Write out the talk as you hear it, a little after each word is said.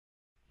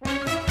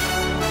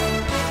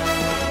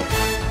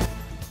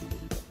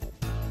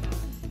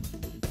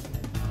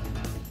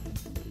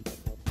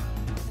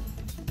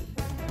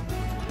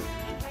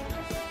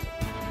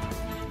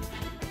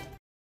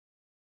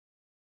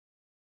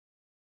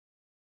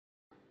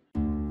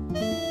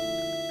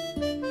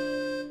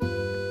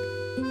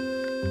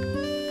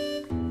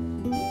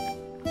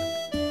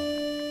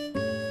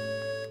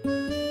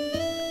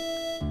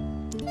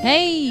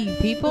Hey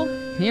people,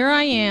 here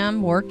I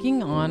am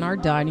working on our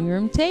dining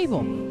room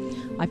table.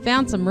 I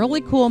found some really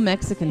cool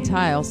Mexican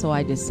tile, so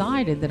I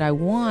decided that I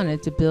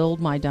wanted to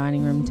build my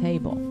dining room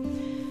table.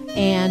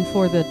 And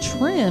for the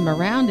trim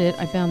around it,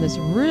 I found this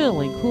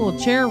really cool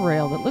chair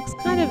rail that looks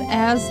kind of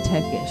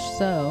Aztecish.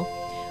 So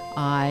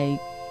I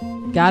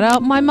got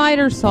out my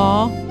miter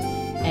saw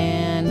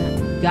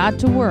and got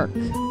to work.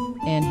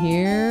 And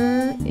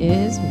here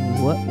is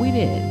what we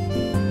did.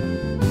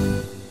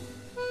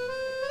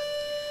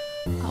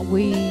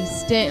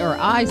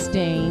 I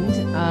stained,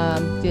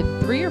 did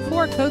 3 or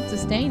 4 coats of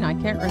stain, I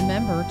can't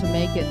remember, to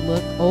make it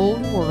look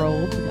old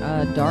world,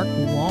 dark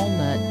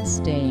walnut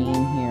stain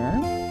here.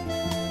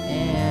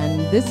 And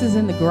this is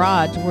in the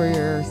garage where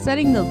you're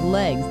setting the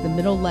legs, the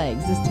middle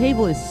legs. This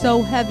table is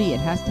so heavy,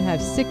 it has to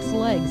have 6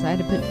 legs. I had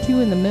to put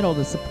 2 in the middle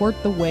to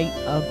support the weight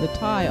of the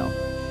tile.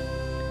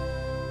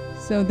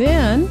 So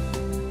then,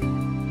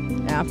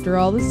 after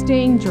all the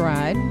stain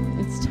dried,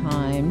 it's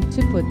time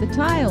to put the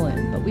tile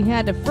in. But we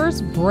had to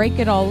first break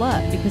it all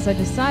up because I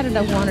decided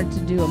I wanted to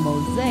do a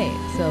mosaic.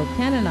 So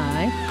Ken and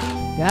I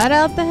got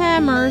out the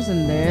hammers,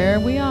 and there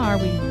we are.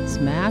 We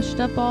smashed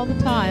up all the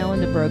tile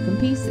into broken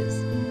pieces.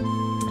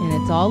 And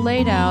it's all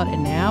laid out,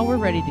 and now we're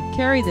ready to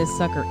carry this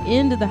sucker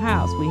into the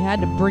house. We had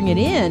to bring it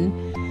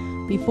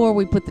in before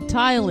we put the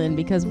tile in,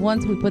 because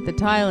once we put the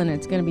tile in,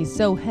 it's going to be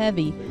so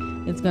heavy,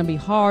 it's going to be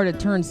hard to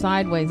turn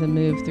sideways and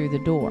move through the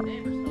door.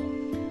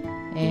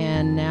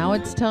 And now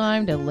it's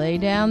time to lay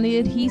down the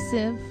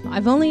adhesive.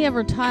 I've only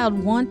ever tiled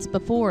once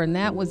before, and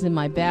that was in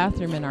my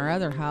bathroom in our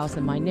other house,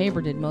 and my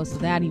neighbor did most of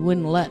that. He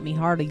wouldn't let me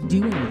hardly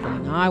do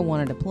anything. I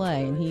wanted to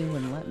play, and he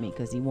wouldn't let me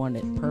because he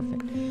wanted it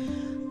perfect.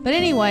 But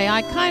anyway,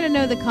 I kind of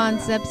know the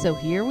concept, so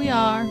here we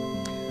are.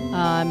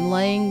 I'm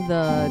laying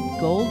the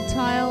gold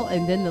tile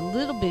and then the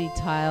little bitty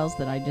tiles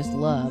that I just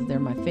love. They're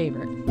my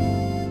favorite.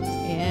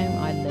 And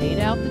I laid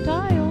out the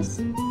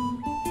tiles.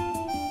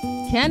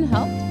 Ken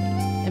helped me.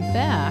 In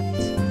fact,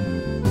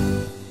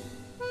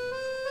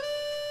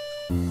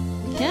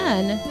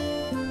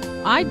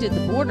 I did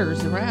the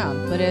borders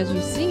around, but as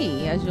you'll see,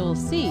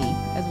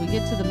 as we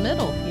get to the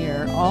middle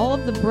here, all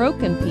of the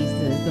broken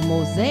pieces, the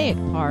mosaic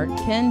part,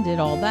 Ken did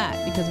all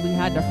that because we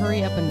had to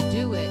hurry up and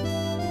do it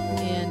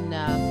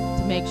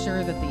to make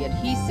sure that the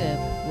adhesive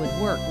would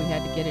work. We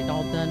had to get it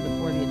all done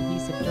before the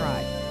adhesive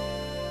dried.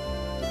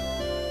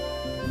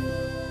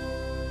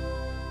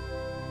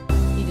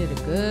 He did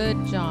a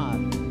good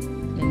job.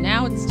 And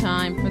now it's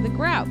time for the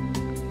grout.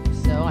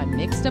 So I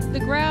mixed up the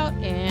grout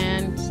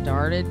and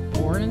started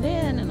pouring it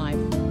in, and I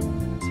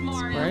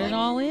spread it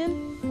all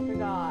in.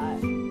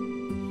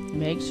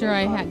 Make sure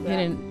I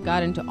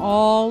got into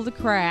all the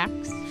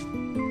cracks.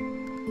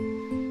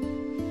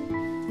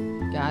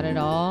 Got it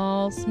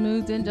all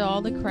smoothed into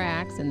all the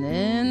cracks, and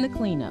then the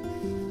cleanup.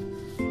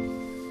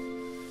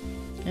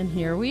 And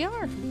here we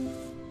are.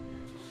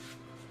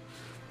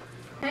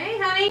 Hey,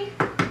 honey.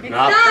 It's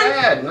not done.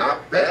 bad,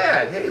 not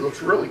bad. Hey, it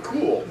looks really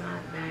cool.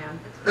 Not bad.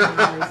 It's really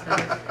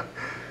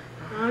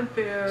not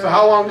bad. So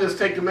how long does this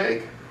take to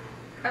make?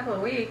 A couple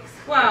of weeks.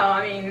 Well,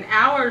 I mean,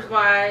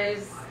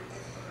 hours-wise,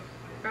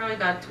 probably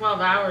about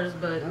 12 hours,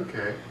 but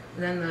okay.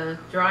 Then the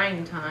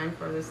drying time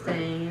for the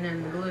stain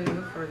and the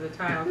glue for the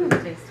tile,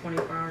 because it takes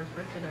 24 hours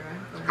for it to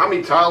dry. How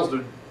many tiles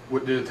did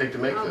it take to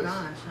make this? Oh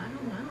gosh, I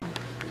don't know.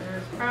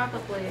 There's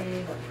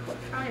probably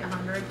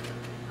 100.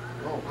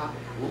 Oh, wow.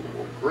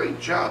 Well, great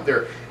job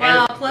there.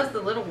 Well, plus the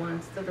little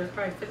ones. So there's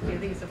probably 50 of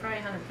these. So probably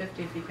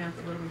 150 if you count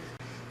the little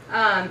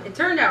ones. It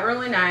turned out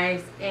really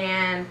nice,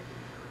 and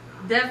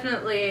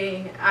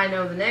definitely I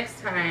know the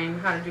next time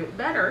how to do it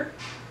better,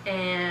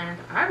 and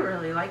I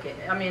really like it.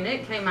 I mean,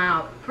 it came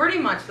out pretty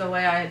much the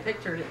way I had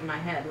pictured it in my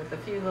head, with a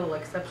few little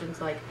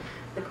exceptions like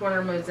the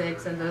corner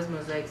mosaics and those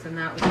mosaics, and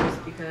that was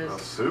just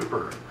because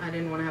super. I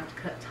didn't want to have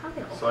to cut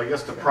tiles. So I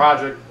guess the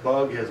project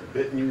bug has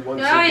bitten you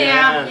once again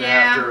after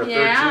after a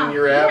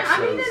 13-year absence.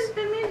 I mean, I've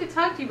been meaning to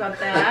talk to you about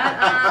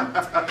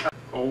that.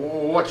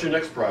 What's your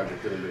next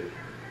project going to be?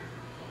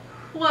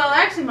 Well,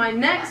 actually, my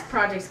next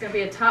project is going to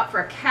be a top for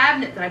a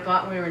cabinet that I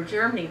bought when we were in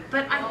Germany,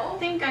 but I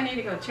think I need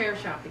to go chair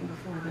shopping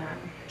before that.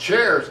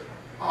 Chairs?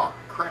 Oh,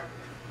 crap.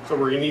 So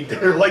we're going to need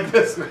dinner like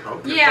this now?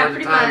 Okay, yeah,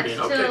 pretty much,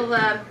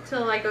 okay.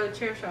 till I go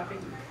chair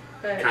shopping.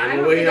 But Kinda I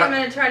don't think I'm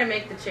going to try to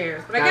make the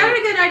chairs. But I got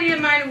a good idea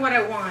in mind of what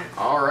I want.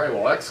 All right,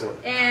 well,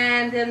 excellent.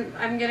 And then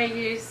I'm going to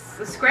use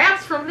the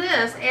scraps from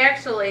this,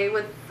 actually.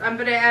 I'm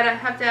going to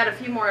have to add a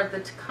few more of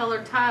the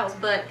colored tiles,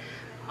 but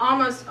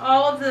almost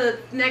all of the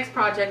next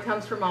project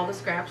comes from all the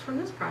scraps from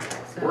this project.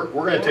 So we're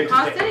going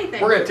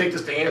to take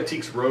this to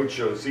Antiques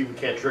Roadshow and see if we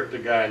can't trick the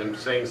guy and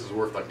saying this is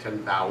worth like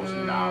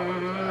 $10,000.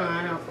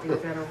 I don't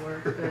think that'll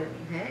work, but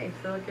hey,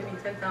 if they'll give me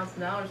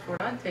 $10,000 for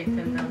it, I'd take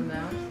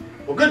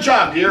 $10,000. Well, good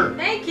job, dear.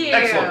 Thank you.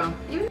 Excellent.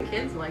 Even the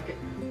kids like it.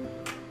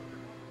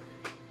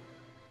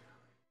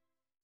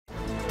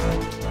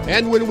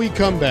 And when we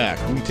come back,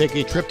 we take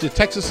a trip to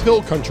Texas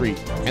Hill Country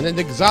and an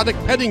exotic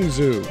petting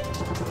zoo.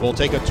 We'll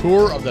take a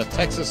tour of the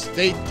Texas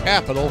state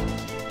capitol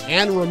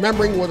and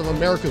remembering one of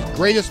America's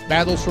greatest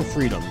battles for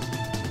freedom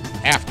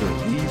after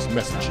these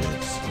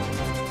messages.